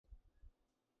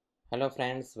Hello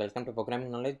friends, welcome to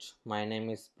Programming Knowledge. My name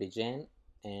is Prijan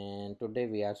and today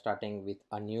we are starting with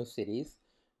a new series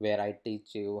where I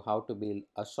teach you how to build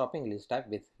a shopping list app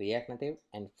with React Native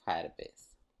and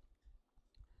Firebase.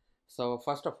 So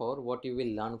first of all, what you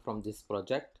will learn from this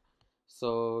project.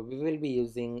 So we will be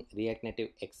using React Native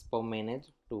Expo Manage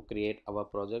to create our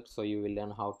project. So you will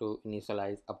learn how to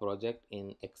initialize a project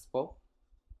in Expo.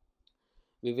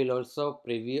 We will also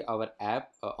preview our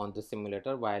app on the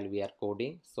simulator while we are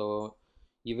coding. So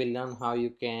you will learn how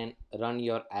you can run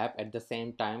your app at the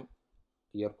same time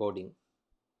you're coding.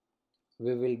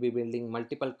 We will be building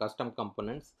multiple custom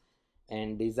components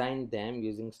and design them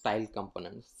using style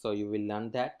components. So you will learn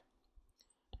that,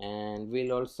 and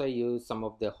we'll also use some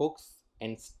of the hooks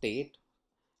and state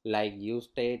like use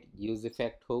state, use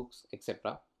effect hooks,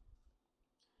 etc.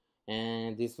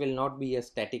 And this will not be a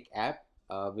static app.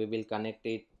 We will connect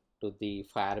it to the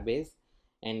Firebase,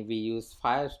 and we use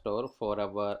Firestore for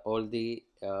our all the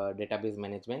database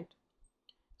management.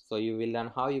 So you will learn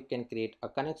how you can create a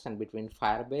connection between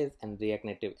Firebase and React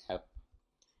Native app,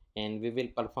 and we will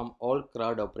perform all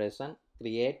CRUD operation: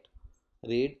 create,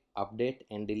 read, update,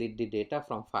 and delete the data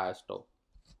from Firestore.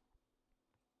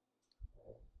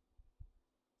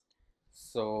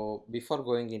 So before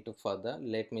going into further,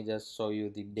 let me just show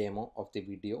you the demo of the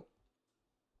video.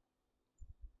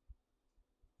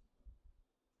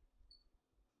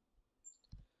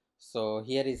 So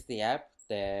here is the app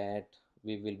that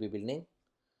we will be building.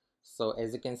 So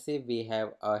as you can see, we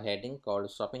have a heading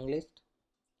called shopping list.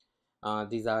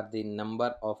 These are the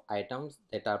number of items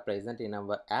that are present in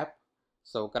our app.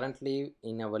 So currently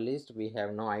in our list we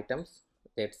have no items,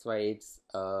 that's why it's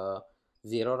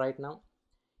 0 right now.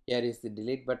 Here is the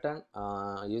delete button.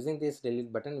 Using this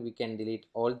delete button we can delete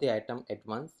all the item at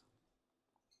once.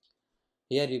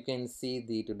 Here you can see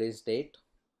the today's date.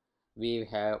 We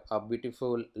have a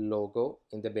beautiful logo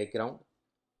in the background.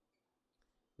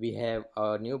 We have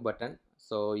a new button,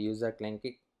 so user can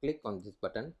click on this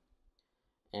button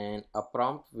and a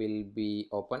prompt will be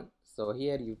open. So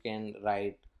here you can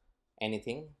write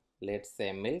anything, let's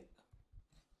say milk,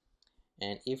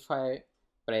 and if I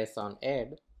press on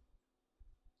add,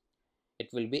 it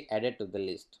will be added to the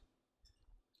list.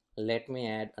 Let me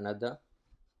add another,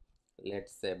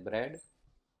 let's say bread,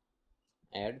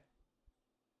 add,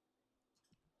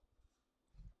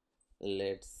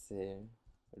 let's say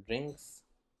drinks,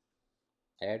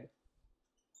 add.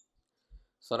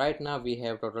 So right now we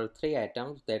have total 3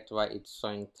 items, that's why it's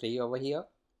showing 3 over here.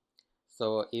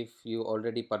 So if you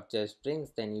already purchased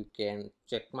drinks, then you can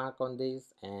check mark on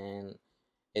this, and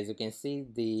as you can see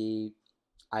the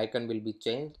icon will be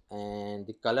changed and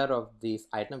the color of this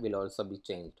item will also be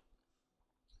changed.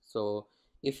 So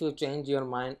if you change your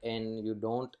mind and you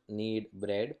don't need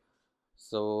bread,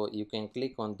 so you can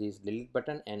click on this delete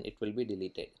button and it will be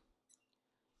deleted.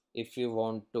 If you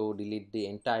want to delete the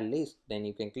entire list, then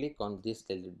you can click on this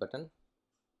delete button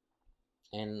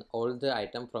and all the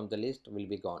item from the list will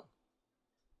be gone.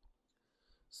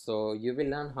 So you will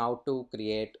learn how to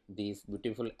create this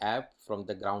beautiful app from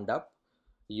the ground up.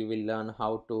 You will learn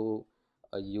how to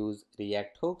use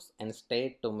React hooks and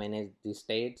state to manage the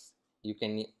states. You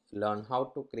can learn how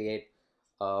to create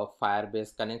a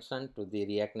Firebase connection to the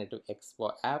React Native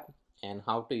Expo app and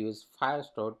how to use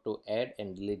Firestore to add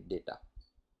and delete data.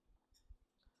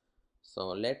 So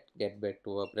let's get back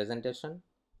to our presentation.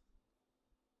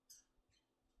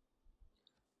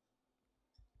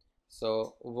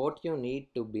 So what you need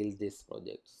to build this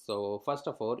project? So first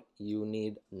of all, you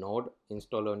need Node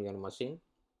installed on your machine.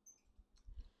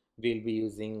 We'll be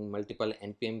using multiple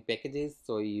npm packages,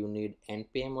 so you need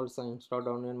npm also installed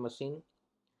on your machine.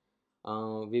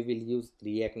 We will use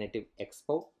React Native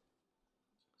Expo.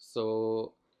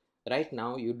 So right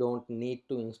now you don't need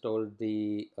to install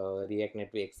the React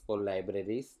Native Expo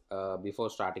libraries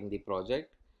before starting the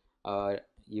project.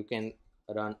 You can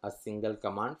run a single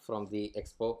command from the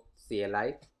Expo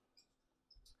CLI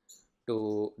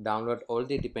to download all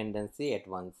the dependency at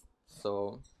once.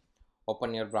 So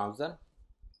open your browser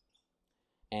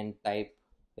and type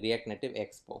React Native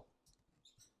Expo.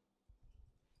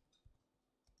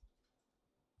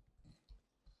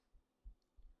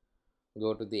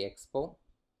 Go to the Expo,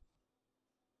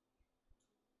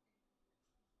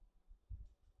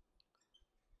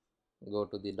 go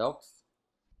to the docs,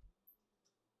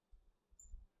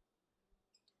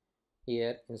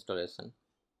 here installation.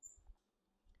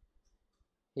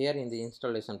 Here in the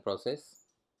installation process,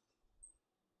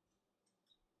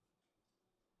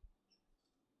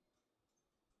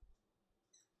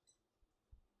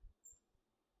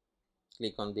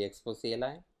 click on the Expo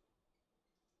CLI.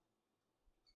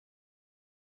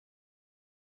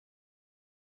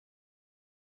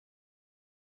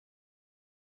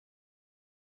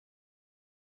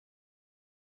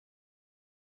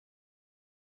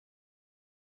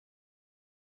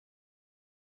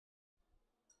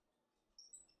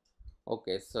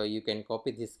 Okay, so you can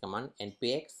copy this command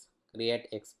npx create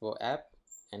expo app,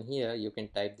 and here you can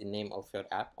type the name of your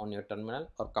app on your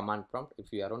terminal or command prompt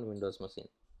if you are on Windows machine.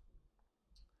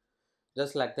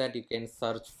 Just like that, you can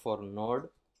search for Node,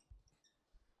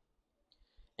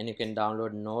 and you can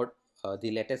download Node,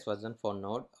 the latest version for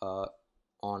Node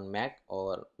on Mac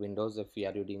or Windows if you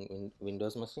are using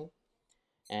Windows machine,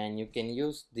 and you can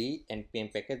use the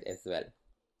npm package as well.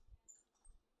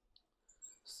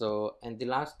 So, and the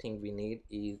last thing we need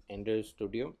is Android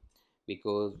Studio,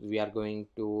 because we are going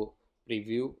to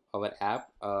preview our app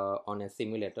on a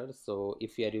simulator. So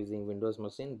if you are using Windows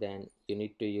machine, then you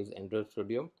need to use Android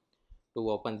Studio to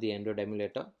open the Android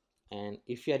emulator, and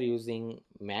if you are using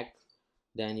Mac,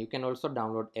 then you can also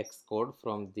download Xcode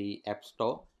from the App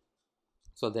Store,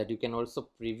 so that you can also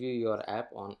preview your app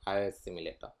on iOS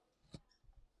simulator.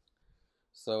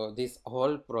 So this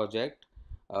whole project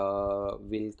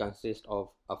will consist of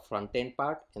a front-end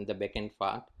part and the back-end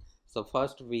part. So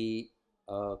first we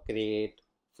create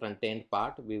front-end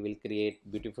part. We will create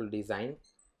beautiful design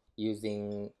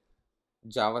using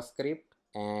JavaScript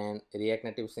and React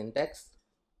Native syntax.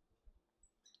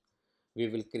 We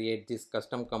will create these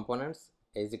custom components.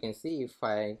 As you can see, if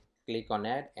I click on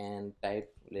add and type,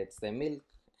 let's say, milk,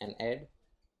 and add,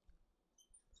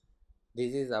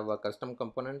 this is our custom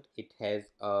component. It has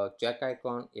a check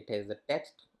icon, it has a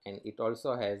text, and it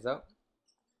also has a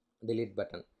delete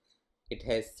button. It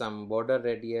has some border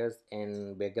radius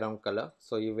and background color,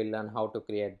 so you will learn how to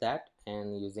create that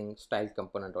and using style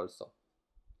component also.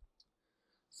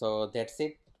 So that's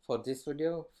it for this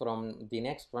video. From the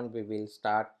next one, we will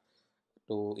start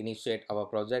to initiate our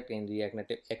project in React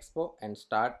Native Expo and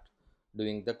start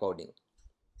doing the coding.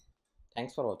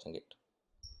 Thanks for watching it.